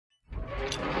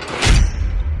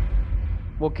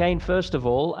Well, Kaiyne, first of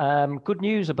all, good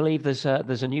news. I believe there's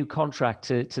a new contract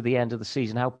to the end of the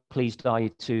season. How pleased are you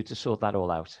to sort that all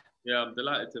out? Yeah, I'm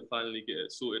delighted to finally get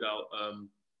it sorted out.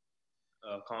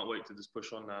 Can't wait to just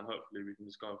push on now, and hopefully we can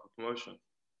just go for promotion.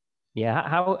 Yeah,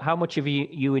 how much have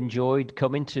you enjoyed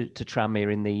coming to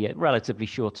Tranmere in the relatively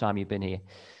short time you've been here?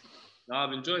 No,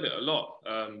 I've enjoyed it a lot.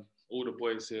 All the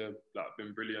boys here have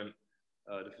been brilliant.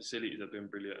 The facilities have been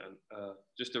brilliant, and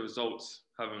just the results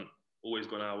haven't always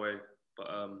gone our way. But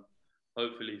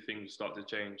hopefully things start to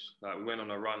change. Like we went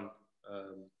on a run.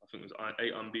 I think it was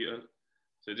 8 unbeaten.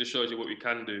 So it just shows you what we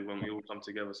can do when we all come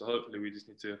together. So hopefully we just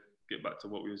need to get back to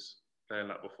what we was playing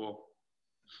like before.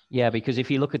 Yeah, because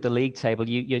if you look at the league table,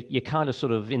 you're kind of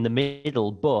sort of in the middle,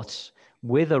 but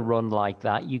with a run like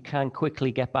that, you can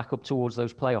quickly get back up towards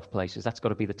those playoff places. That's got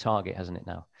to be the target, hasn't it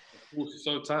now? Of course, it's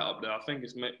so tight up there. I think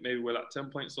it's maybe we're like 10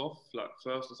 points off, like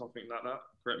first or something like that.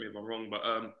 Correct me if I'm wrong,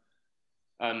 but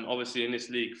and obviously in this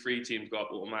league, 3 teams go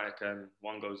up automatic and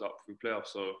 1 goes up through playoffs.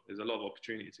 So there's a lot of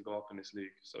opportunity to go up in this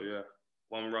league. So yeah,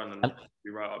 1 run and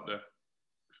be right up there.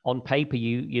 On paper,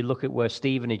 you look at where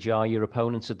Stevenage are, your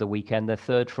opponents at the weekend. They're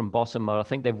third from bottom. I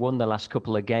think they've won the last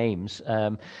couple of games,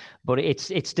 but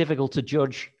it's difficult to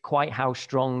judge quite how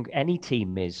strong any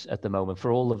team is at the moment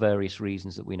for all the various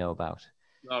reasons that we know about.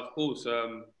 No, of course.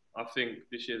 I think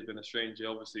this year's been a strange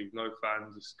year. Obviously, with no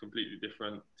fans, it's completely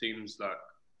different. Teams that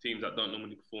don't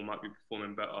normally perform might be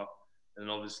performing better,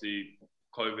 and obviously,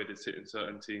 COVID is hitting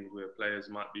certain teams where players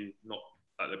might be not.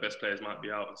 Like the best players might be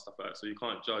out and stuff like that. So you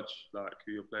can't judge like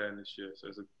who you're playing this year. So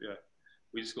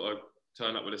we just got to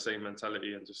turn up with the same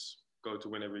mentality and just go to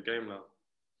win every game now.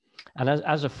 And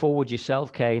as a forward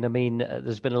yourself, Kaiyne, I mean,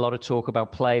 there's been a lot of talk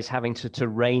about players having to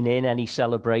rein in any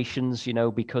celebrations,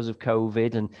 because of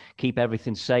COVID and keep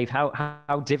everything safe.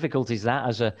 How difficult is that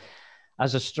as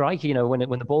a striker?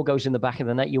 When the ball goes in the back of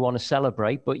the net, you want to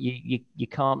celebrate, but you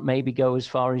can't maybe go as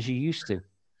far as you used to.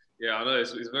 Yeah, I know.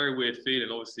 It's a very weird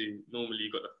feeling. Obviously, normally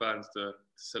you've got the fans to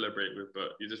celebrate with,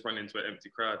 but you just run into an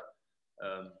empty crowd.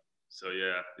 So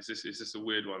yeah, it's just a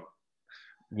weird one.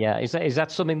 Yeah, is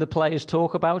that something the players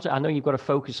talk about? I know you've got to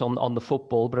focus on the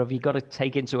football, but have you got to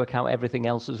take into account everything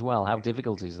else as well? How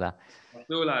difficult is that? I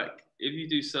feel like if you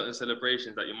do certain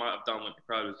celebrations that you might have done when the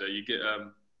crowd was there,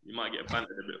 you might get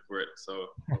bantered a bit for it. So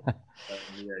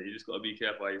yeah, you just got to be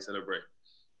careful how you celebrate.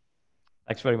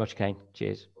 Thanks very much, Kaiyne.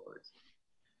 Cheers.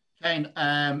 Kaiyne,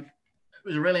 it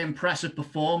was a really impressive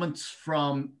performance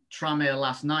from Tranmere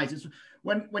last night.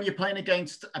 When you're playing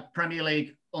against a Premier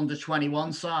League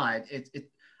under-21 side,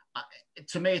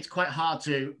 to me, it's quite hard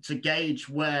to gauge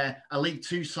where a League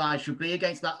Two side should be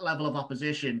against that level of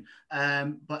opposition.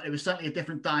 But it was certainly a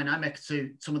different dynamic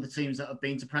to some of the teams that have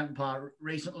been to Prenton Park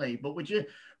recently. But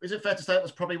is it fair to say it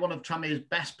was probably one of Tranmere's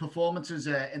best performances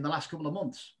in the last couple of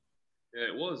months? Yeah,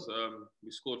 it was.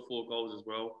 We scored 4 goals as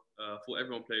well. I thought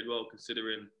everyone played well,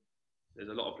 considering there's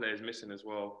a lot of players missing as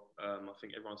well. I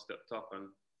think everyone stepped up, and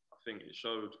I think it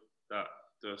showed that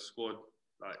the squad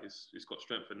it's got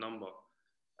strength in number,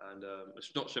 and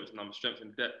it's not strength in number, strength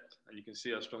in depth, and you can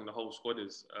see how strong the whole squad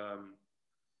is.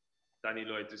 Danny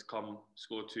Lloyd just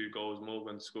scored 2 goals.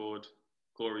 Morgan scored.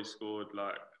 Corey scored. It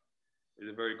was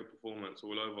a very good performance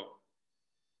all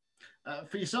over.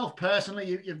 For yourself personally,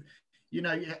 you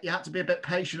had to be a bit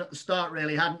patient at the start,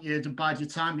 really, hadn't you, to bide your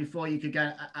time before you could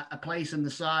get a place in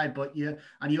the side. But you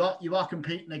are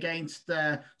competing against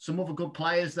some other good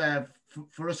players there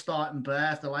for a starting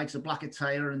berth, the likes of Blackett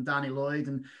Taylor and Danny Lloyd.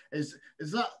 And is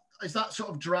that sort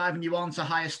of driving you on to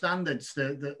higher standards,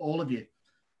 all of you?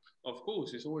 Of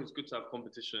course, it's always good to have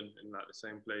competition in the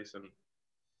same place, and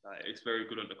it's very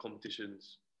good at the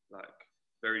competitions,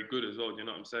 very good as well. Do you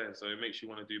know what I'm saying? So it makes you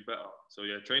want to do better. So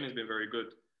yeah, training's been very good.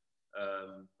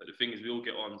 But the thing is, we all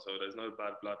get on, so there's no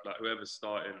bad blood. Whoever's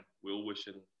starting, we're all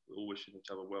wishing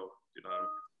each other well. You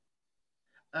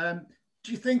know.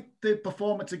 Do you think the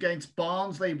performance against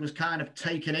Barnsley was kind of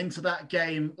taken into that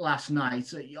game last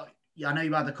night? I know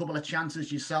you had a couple of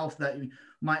chances yourself that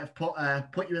might have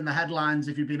put you in the headlines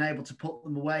if you'd been able to put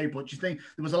them away. But do you think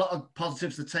there was a lot of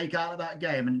positives to take out of that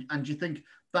game? And do you think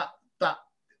that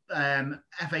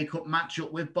FA Cup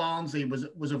matchup with Barnsley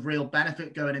was of real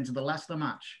benefit going into the Leicester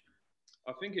match?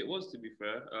 I think it was, to be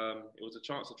fair. It was a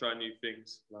chance to try new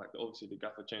things. Obviously the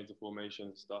gaffer changed the formation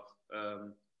and stuff.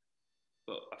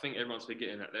 But I think everyone's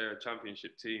forgetting that they're a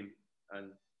championship team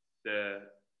and they're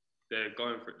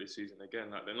going for it this season again.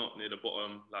 They're not near the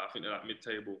bottom. I think they're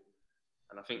mid-table,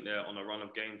 and I think they're on a run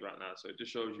of games right now. So it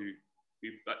just shows you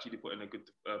we've actually put in a good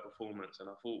performance. And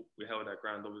I thought we held our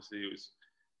ground. Obviously it was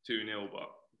 2-0, but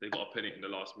they got a penalty in the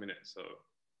last minute. So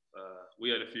we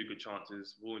had a few good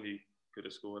chances. Warney could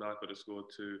have scored. I could have scored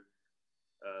 2.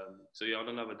 So yeah, on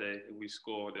another day, if we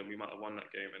scored, then we might have won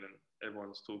that game, and then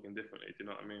everyone's talking differently. Do you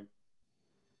know what I mean?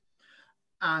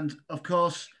 And of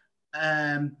course,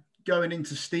 going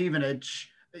into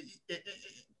Stevenage,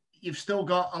 you've still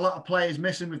got a lot of players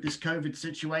missing with this COVID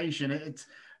situation.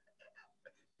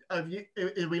 Are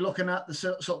we looking at the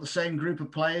sort of the same group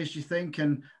of players, do you think?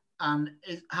 And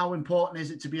how important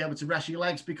is it to be able to rest your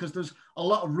legs? Because there's a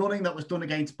lot of running that was done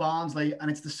against Barnsley,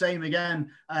 and it's the same again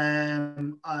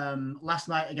last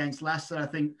night against Leicester. I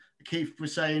think Keith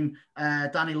was saying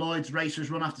Danny Lloyd's race was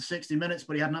run after 60 minutes,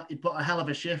 but he put a hell of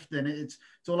a shift in. It's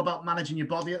all about managing your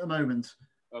body at the moment.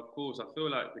 Of course, I feel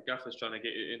like the gaffer's trying to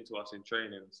get it into us in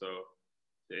training, so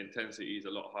the intensity is a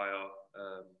lot higher.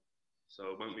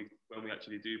 So when we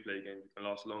actually do play games, we can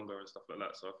last longer and stuff like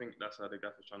that. So I think that's how the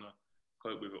gaffer's trying to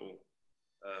cope with it all.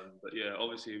 But yeah,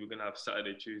 obviously we're gonna have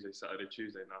Saturday, Tuesday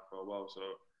now for a while. So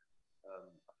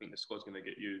I think the squad's gonna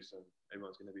get used and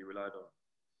everyone's gonna be relied on.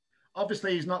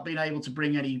 Obviously, he's not been able to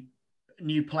bring any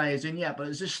new players in yet, but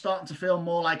is this starting to feel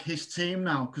more like his team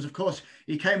now? Because of course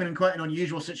he came in quite an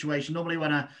unusual situation. Normally,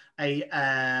 when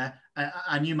a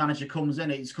new manager comes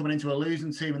in, he's coming into a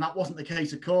losing team, and that wasn't the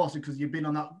case, of course, because you've been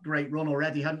on that great run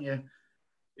already, hadn't you?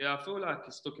 Yeah, I feel like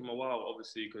it's took him a while,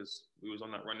 obviously, because we was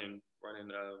on that running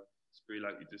spree,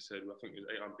 like you just said. I think it was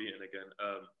 8 unbeaten again.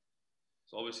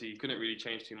 So obviously he couldn't really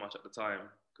change too much at the time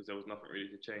because there was nothing really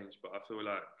to change. But I feel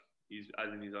like he's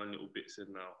adding his own little bits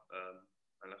in now.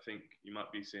 And I think you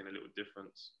might be seeing a little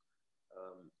difference.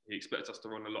 He expects us to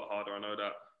run a lot harder. I know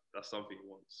that that's something he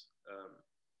wants.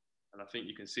 And I think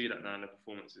you can see that now in the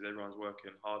performances. Everyone's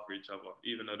working hard for each other.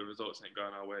 Even though the results ain't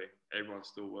going our way, everyone's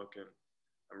still working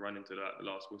and running to that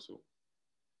last whistle.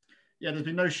 Yeah, there's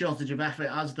been no shortage of effort,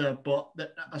 has there? But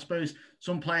I suppose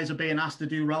some players are being asked to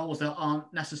do roles that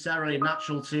aren't necessarily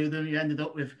natural to them. You ended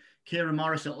up with Kieran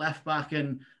Morris at left back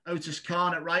and Otis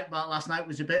Khan at right back last night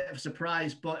was a bit of a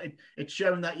surprise, but it's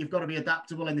shown that you've got to be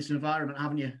adaptable in this environment,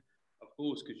 haven't you? Of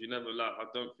course, because you never I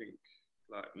don't think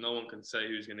no one can say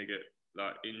who's going to get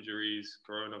injuries,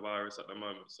 coronavirus at the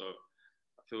moment. So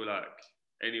I feel like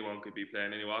anyone could be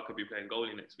playing anywhere. I could be playing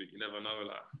goalie next week. You never know.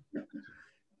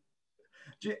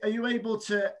 Are you able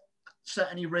to set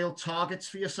any real targets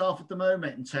for yourself at the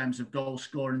moment in terms of goal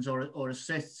scorings or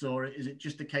assists, or is it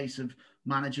just a case of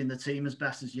managing the team as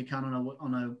best as you can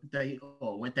on a day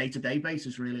or a day-to-day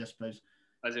basis, really, I suppose?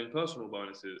 As in personal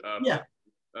bonuses? Yeah.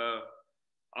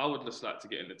 I would just like to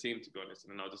get in the team, to be honest,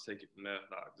 and then I'll just take it from there.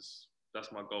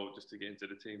 That's my goal, just to get into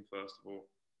the team first of all,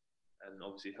 and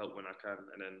obviously help when I can,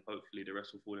 and then hopefully the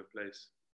rest will fall in place.